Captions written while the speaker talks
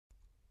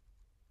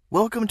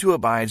Welcome to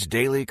Abide's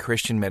Daily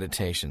Christian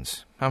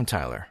Meditations. I'm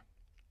Tyler.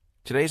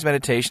 Today's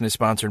meditation is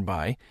sponsored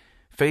by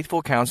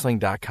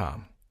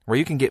FaithfulCounseling.com, where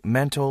you can get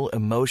mental,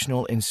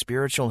 emotional, and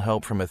spiritual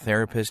help from a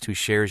therapist who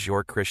shares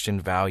your Christian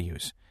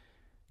values.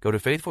 Go to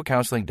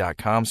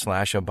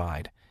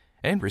FaithfulCounseling.com/abide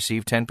and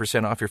receive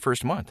 10% off your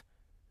first month.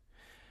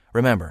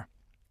 Remember,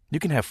 you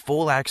can have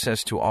full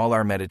access to all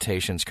our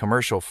meditations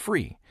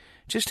commercial-free.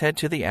 Just head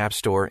to the App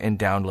Store and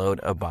download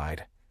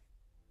Abide.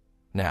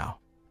 Now,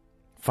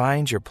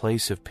 find your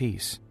place of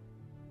peace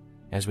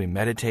as we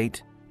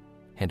meditate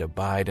and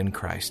abide in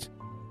Christ.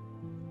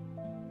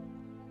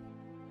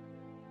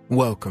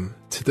 Welcome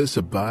to this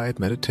Abide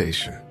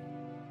Meditation.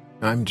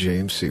 I'm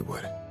James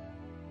Seawood.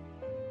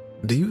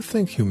 Do you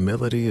think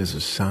humility is a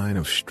sign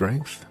of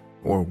strength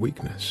or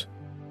weakness?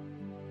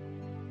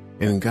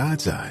 In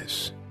God's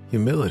eyes,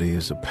 humility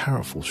is a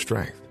powerful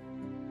strength.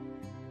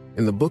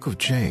 In the book of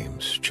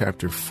James,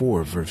 chapter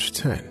 4, verse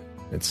 10,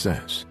 it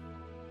says,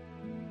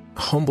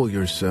 "Humble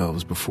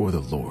yourselves before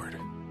the Lord,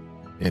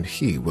 and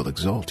He will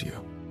exalt you."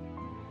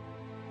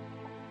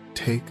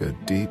 Take a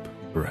deep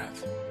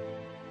breath.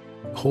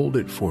 Hold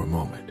it for a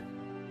moment,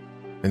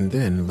 and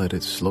then let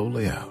it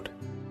slowly out,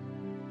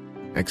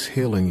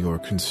 exhaling your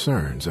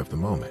concerns of the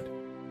moment.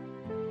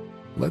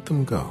 Let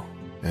them go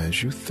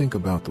as you think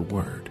about the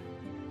word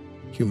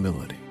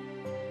humility.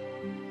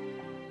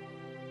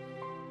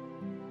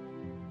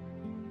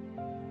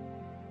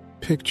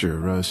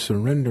 Picture a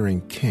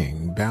surrendering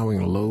king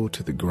bowing low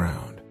to the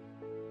ground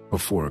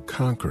before a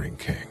conquering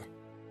king.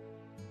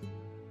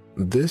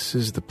 This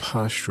is the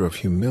posture of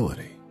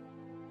humility,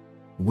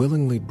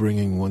 willingly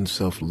bringing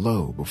oneself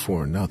low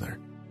before another.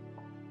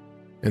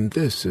 And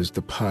this is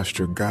the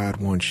posture God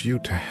wants you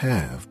to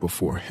have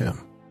before Him.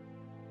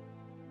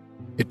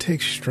 It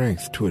takes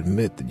strength to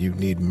admit that you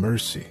need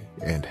mercy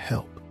and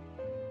help.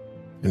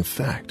 In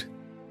fact,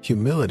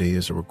 humility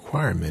is a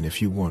requirement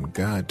if you want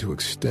God to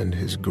extend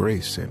His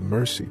grace and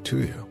mercy to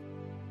you.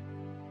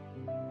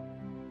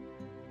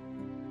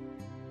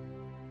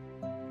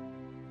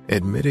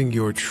 Admitting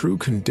your true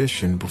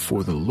condition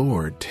before the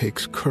Lord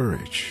takes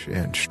courage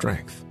and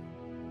strength.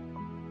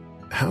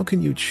 How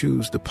can you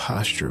choose the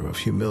posture of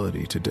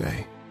humility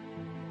today,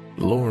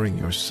 lowering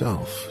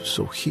yourself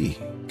so He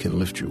can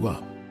lift you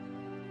up?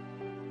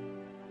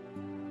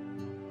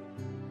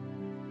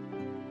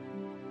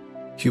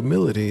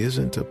 Humility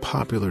isn't a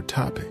popular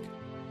topic,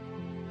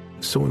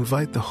 so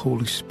invite the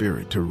Holy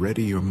Spirit to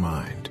ready your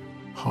mind,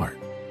 heart,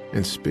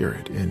 and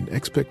spirit in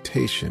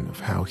expectation of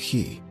how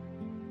He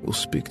will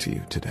speak to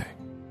you today.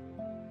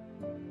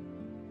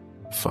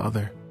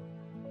 Father,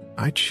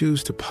 I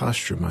choose to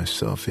posture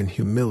myself in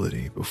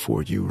humility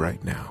before you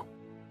right now,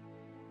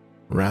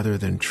 rather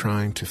than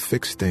trying to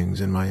fix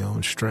things in my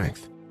own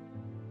strength.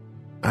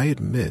 I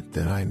admit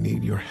that I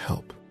need your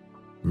help,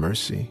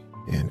 mercy,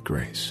 and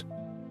grace.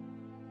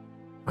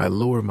 I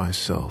lower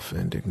myself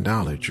and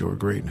acknowledge your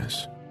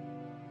greatness.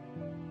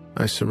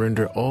 I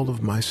surrender all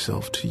of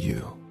myself to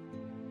you,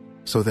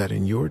 so that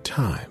in your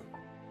time,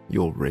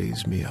 you'll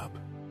raise me up.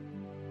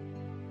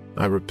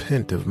 I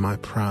repent of my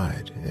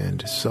pride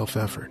and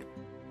self-effort.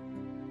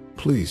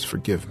 Please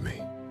forgive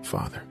me,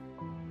 Father.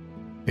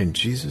 In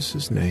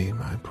Jesus' name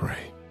I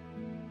pray.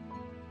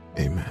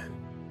 Amen.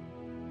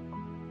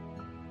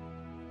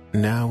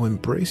 Now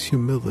embrace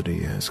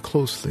humility as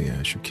closely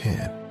as you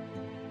can.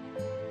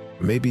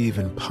 Maybe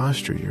even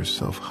posture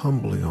yourself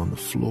humbly on the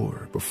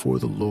floor before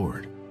the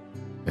Lord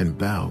and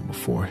bow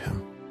before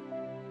Him.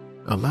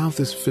 Allow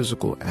this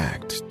physical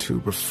act to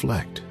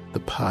reflect the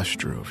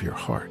posture of your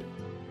heart.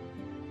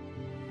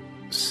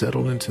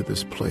 Settle into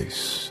this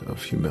place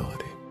of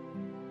humility.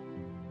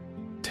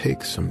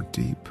 Take some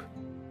deep,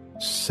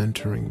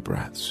 centering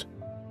breaths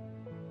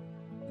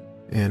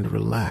and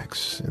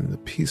relax in the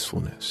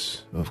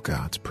peacefulness of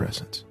God's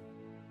presence.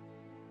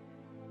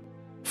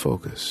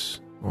 Focus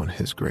on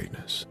His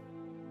greatness,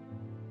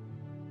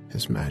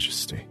 His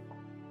majesty,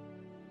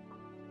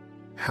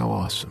 how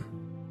awesome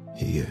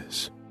He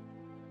is.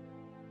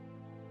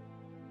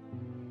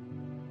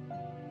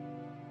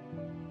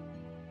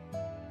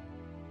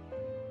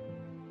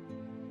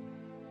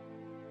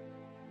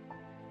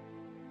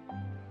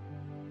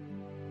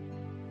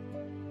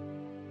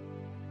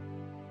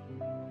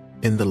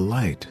 In the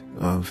light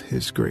of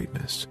His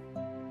greatness,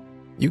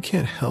 you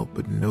can't help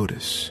but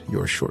notice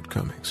your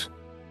shortcomings.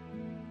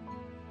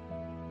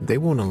 They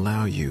won't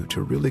allow you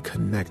to really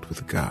connect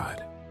with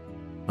God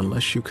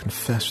unless you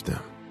confess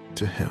them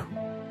to Him.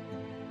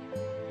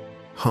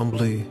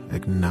 Humbly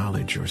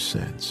acknowledge your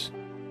sins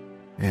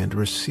and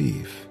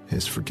receive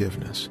His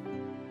forgiveness.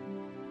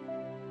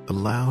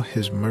 Allow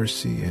His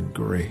mercy and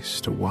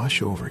grace to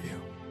wash over you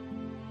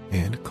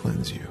and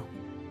cleanse you.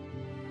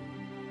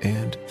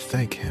 And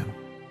thank Him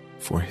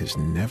for His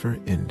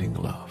never-ending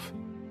love.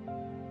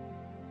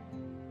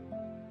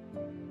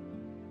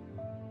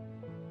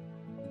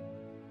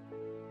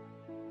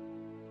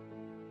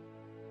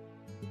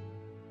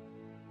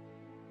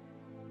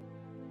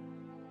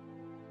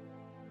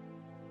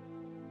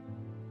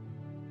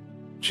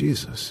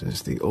 Jesus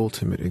is the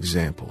ultimate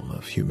example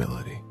of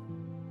humility.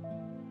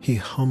 He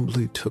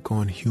humbly took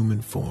on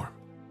human form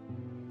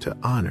to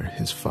honor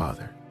his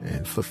Father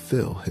and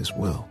fulfill his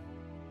will.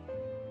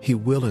 He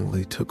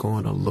willingly took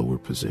on a lower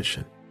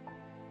position,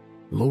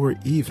 lower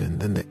even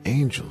than the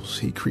angels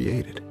he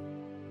created.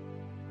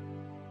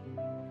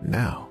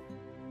 Now,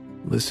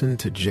 listen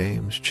to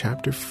James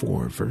chapter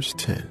 4, verse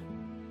 10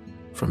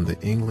 from the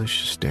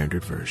English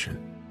Standard Version.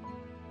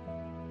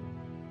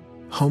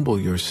 Humble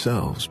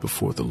yourselves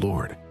before the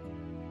Lord,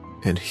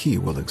 and he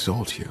will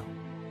exalt you.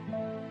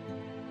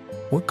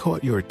 What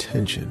caught your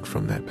attention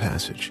from that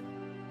passage?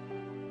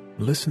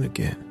 Listen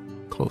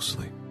again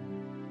closely.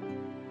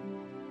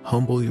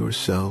 Humble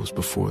yourselves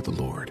before the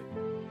Lord,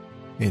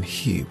 and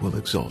he will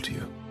exalt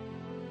you.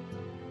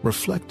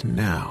 Reflect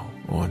now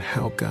on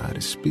how God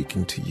is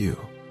speaking to you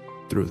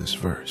through this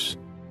verse.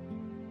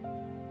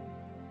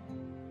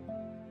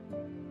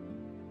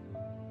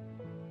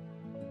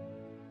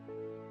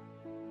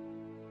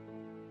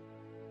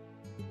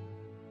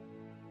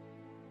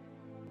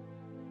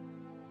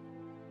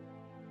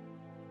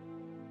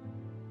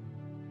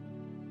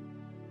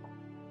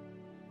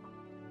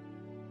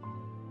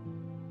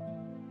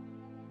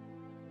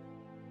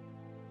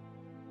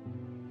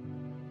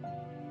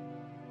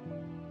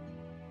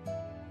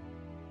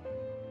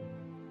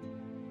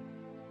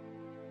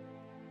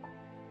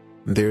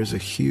 There's a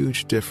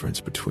huge difference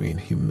between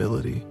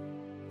humility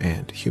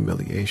and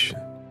humiliation.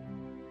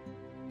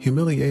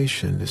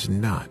 Humiliation is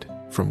not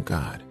from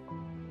God.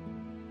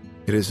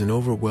 It is an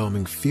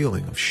overwhelming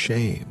feeling of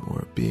shame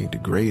or being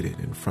degraded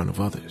in front of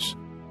others.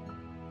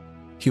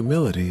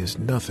 Humility is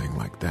nothing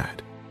like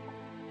that.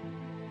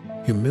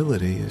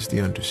 Humility is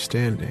the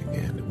understanding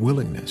and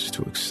willingness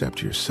to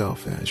accept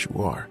yourself as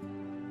you are,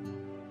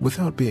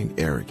 without being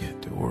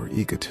arrogant or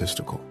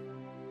egotistical.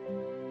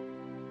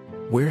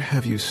 Where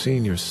have you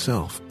seen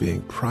yourself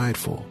being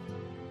prideful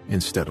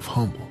instead of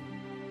humble?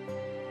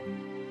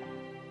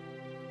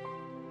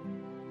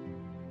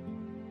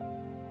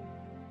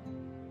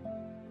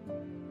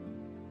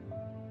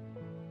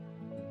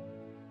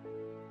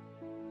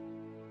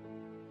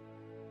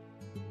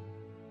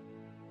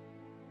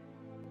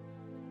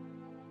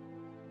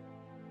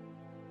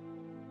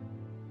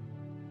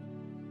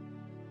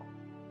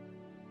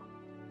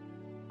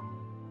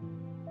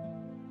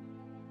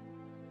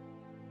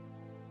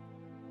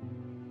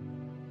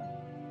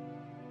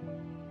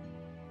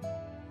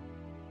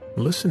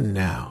 Listen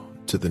now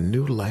to the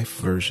New Life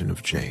version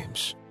of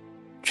James,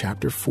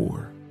 chapter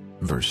 4,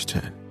 verse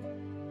 10.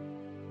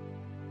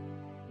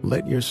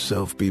 Let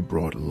yourself be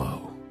brought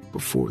low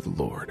before the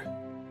Lord.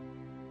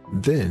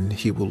 Then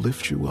he will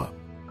lift you up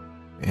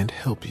and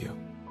help you.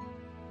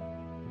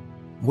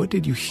 What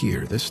did you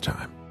hear this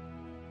time?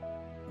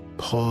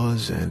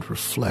 Pause and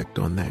reflect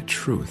on that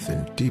truth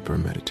in deeper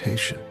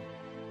meditation.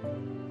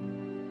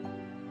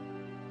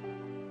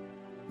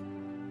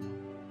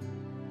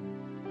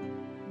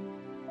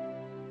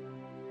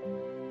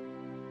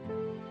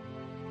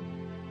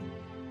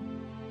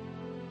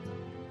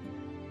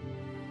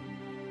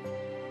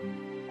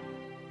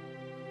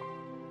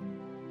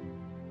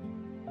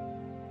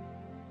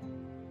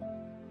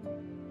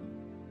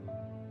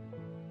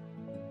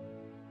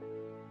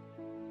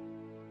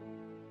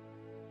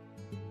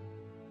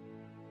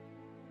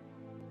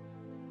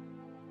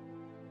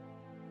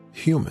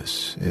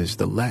 Humus is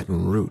the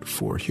Latin root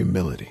for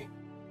humility,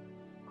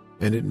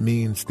 and it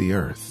means the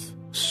earth,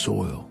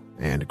 soil,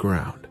 and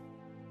ground.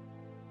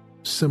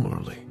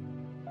 Similarly,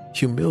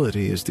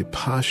 humility is the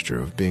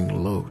posture of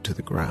being low to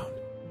the ground,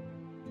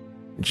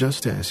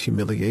 just as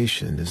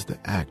humiliation is the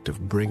act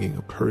of bringing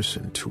a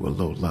person to a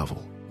low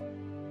level.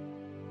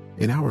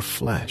 In our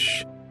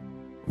flesh,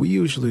 we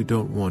usually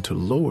don't want to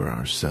lower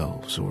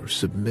ourselves or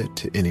submit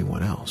to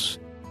anyone else.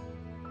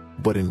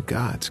 But in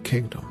God's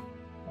kingdom,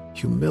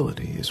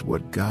 humility is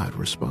what God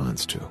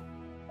responds to.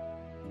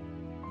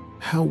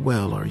 How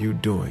well are you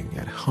doing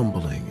at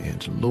humbling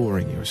and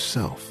lowering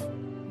yourself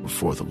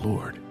before the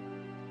Lord?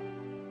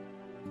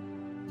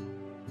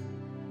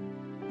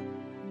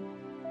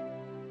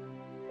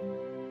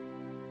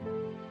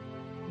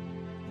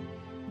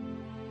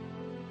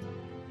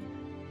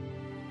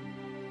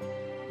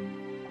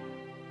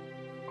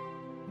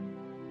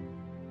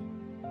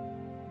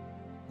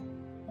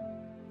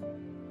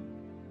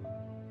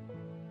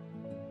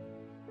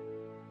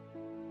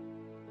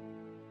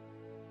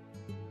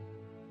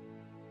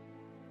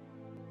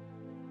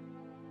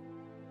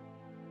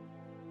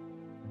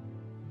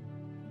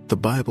 The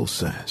Bible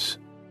says,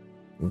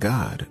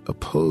 God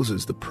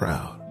opposes the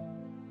proud,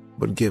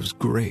 but gives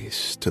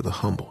grace to the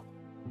humble.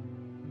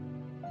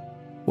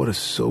 What a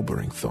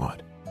sobering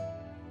thought.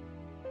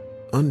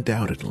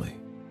 Undoubtedly,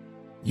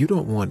 you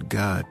don't want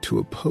God to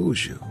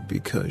oppose you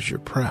because you're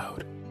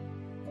proud.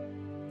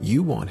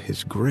 You want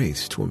His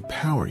grace to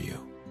empower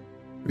you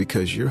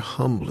because you're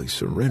humbly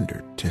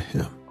surrendered to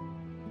Him.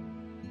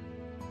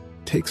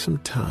 Take some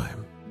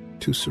time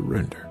to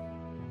surrender,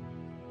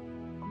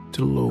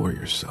 to lower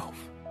yourself,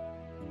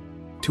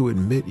 to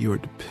admit your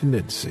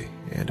dependency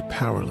and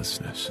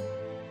powerlessness.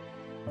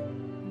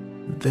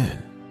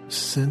 Then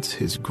sense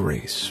His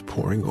grace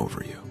pouring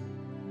over you.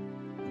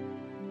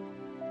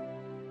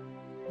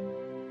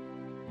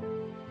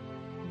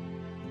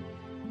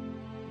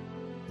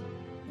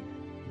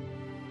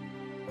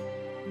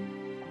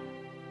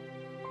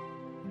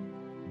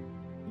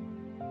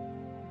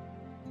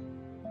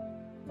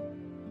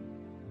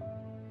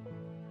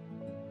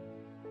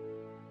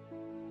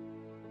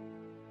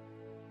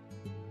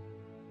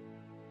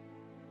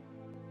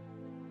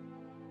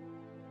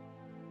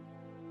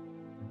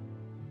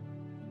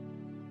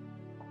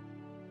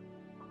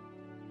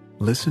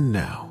 Listen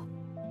now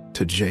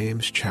to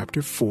James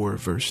chapter 4,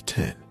 verse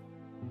 10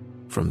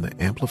 from the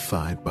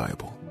Amplified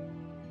Bible.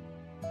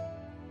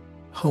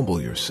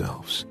 Humble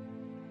yourselves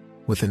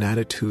with an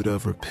attitude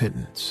of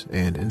repentance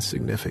and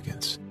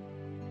insignificance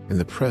in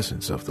the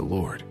presence of the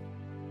Lord,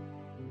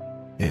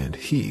 and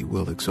He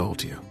will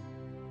exalt you.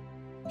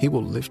 He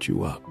will lift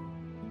you up.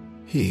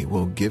 He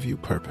will give you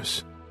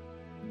purpose.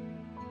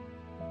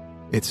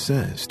 It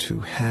says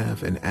to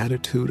have an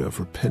attitude of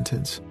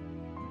repentance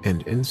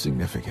and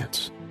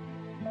insignificance.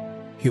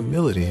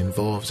 Humility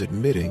involves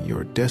admitting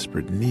your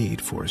desperate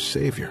need for a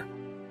Savior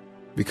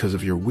because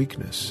of your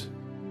weakness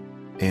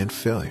and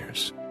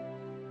failures.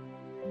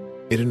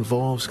 It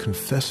involves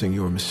confessing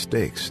your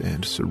mistakes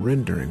and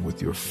surrendering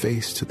with your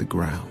face to the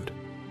ground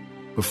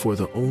before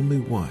the only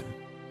one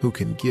who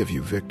can give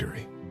you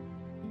victory.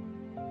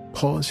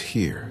 Pause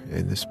here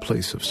in this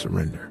place of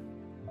surrender,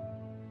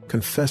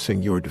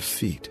 confessing your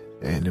defeat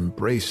and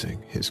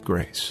embracing His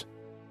grace.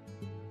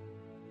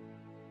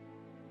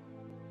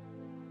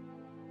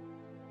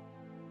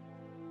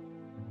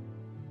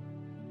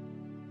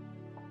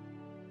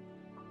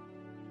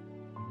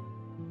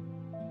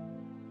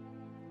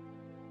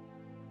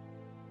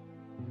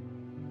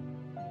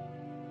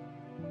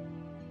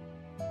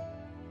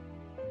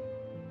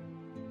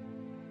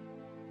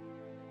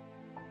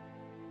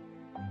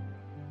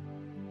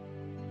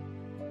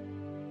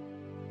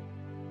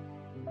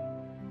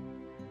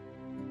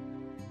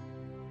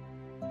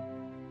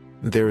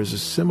 There is a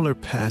similar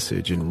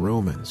passage in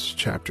Romans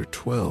chapter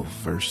 12,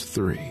 verse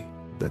 3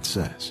 that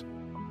says,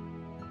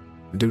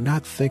 "Do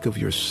not think of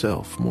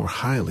yourself more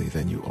highly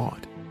than you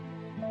ought,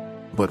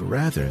 but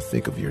rather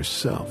think of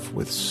yourself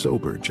with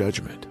sober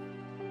judgment."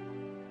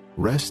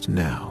 Rest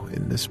now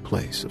in this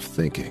place of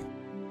thinking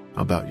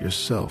about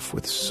yourself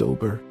with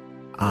sober,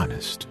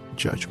 honest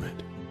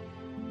judgment.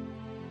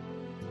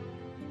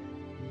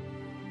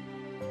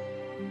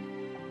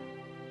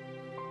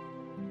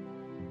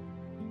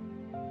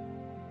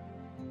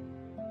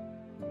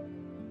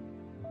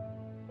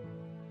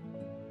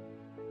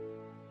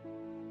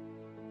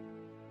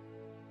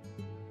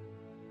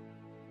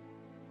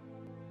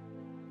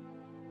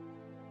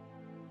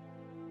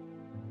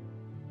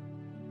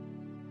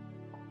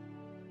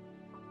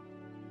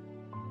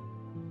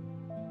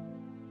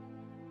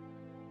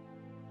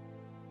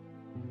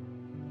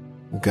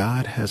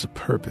 God has a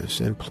purpose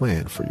and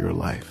plan for your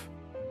life.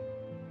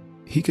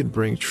 He can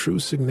bring true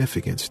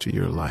significance to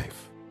your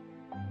life,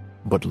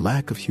 but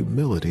lack of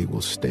humility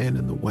will stand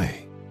in the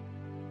way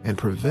and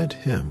prevent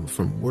Him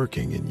from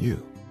working in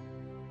you.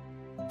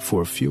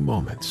 For a few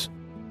moments,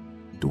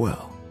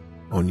 dwell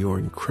on your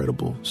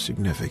incredible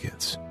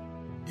significance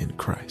in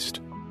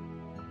Christ.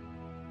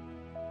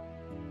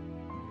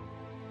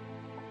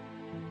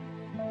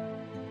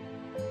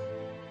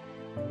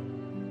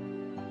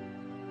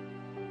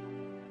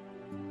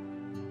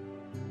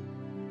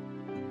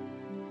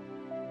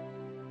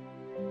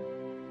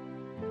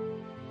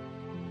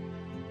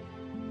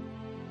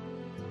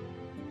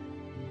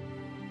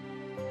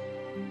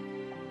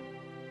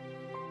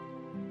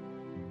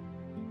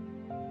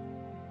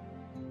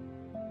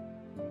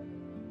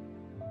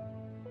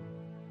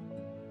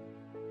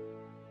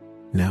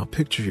 Now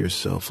picture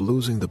yourself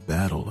losing the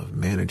battle of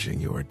managing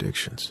your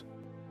addictions,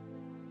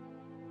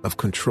 of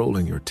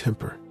controlling your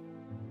temper,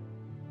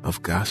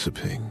 of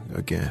gossiping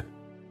again.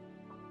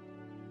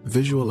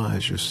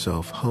 Visualize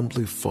yourself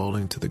humbly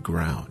falling to the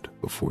ground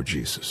before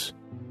Jesus,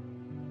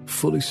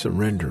 fully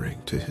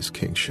surrendering to His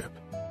kingship.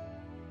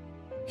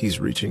 He's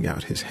reaching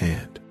out His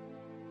hand,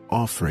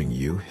 offering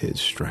you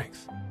His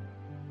strength.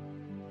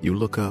 You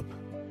look up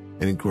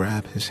and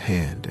grab His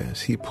hand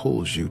as He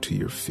pulls you to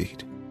your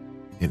feet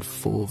in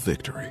full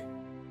victory,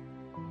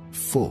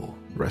 full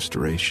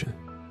restoration.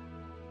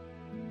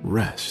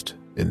 Rest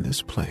in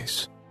this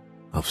place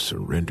of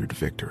surrendered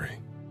victory.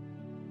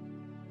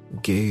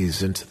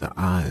 Gaze into the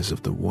eyes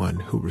of the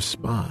one who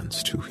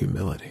responds to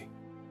humility.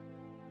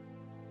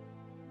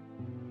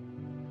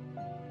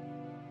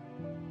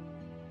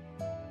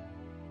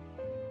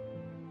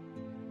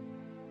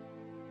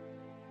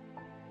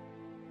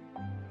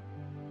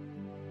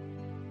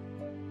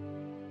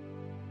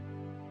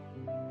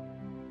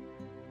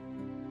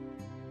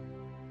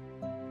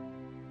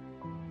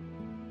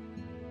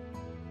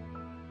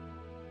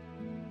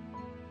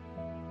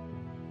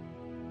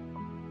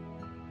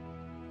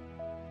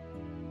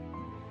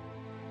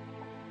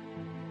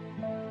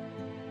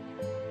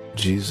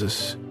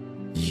 Jesus,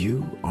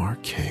 you are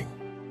King,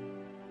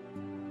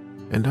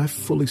 and I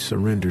fully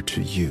surrender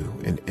to you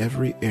in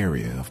every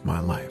area of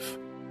my life.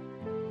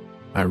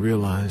 I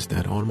realize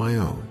that on my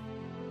own,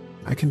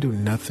 I can do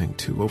nothing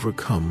to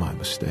overcome my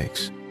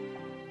mistakes.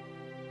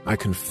 I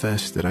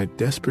confess that I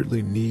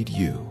desperately need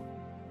you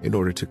in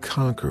order to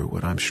conquer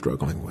what I'm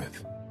struggling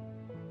with.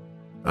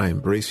 I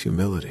embrace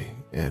humility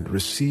and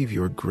receive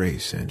your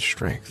grace and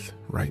strength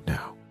right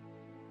now.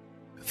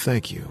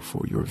 Thank you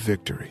for your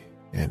victory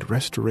and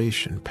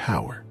restoration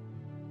power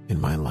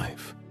in my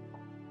life.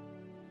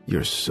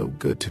 You're so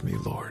good to me,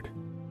 Lord.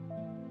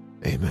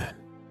 Amen.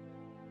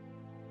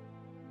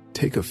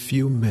 take a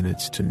few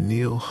minutes to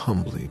kneel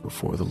humbly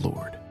before the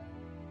Lord.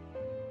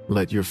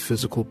 Let your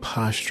physical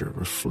posture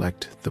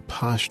reflect the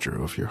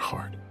posture of your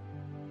heart.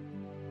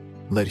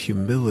 Let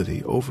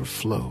humility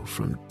overflow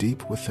from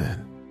deep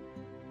within.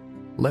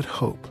 Let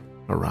hope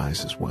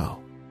arise as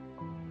well,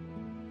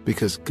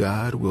 because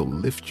God will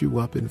lift you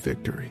up in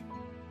victory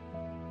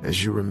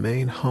as you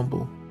remain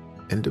humble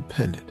and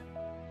dependent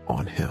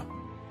on Him.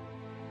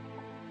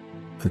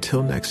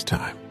 Until next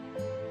time,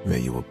 may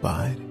you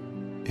abide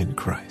in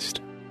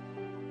Christ.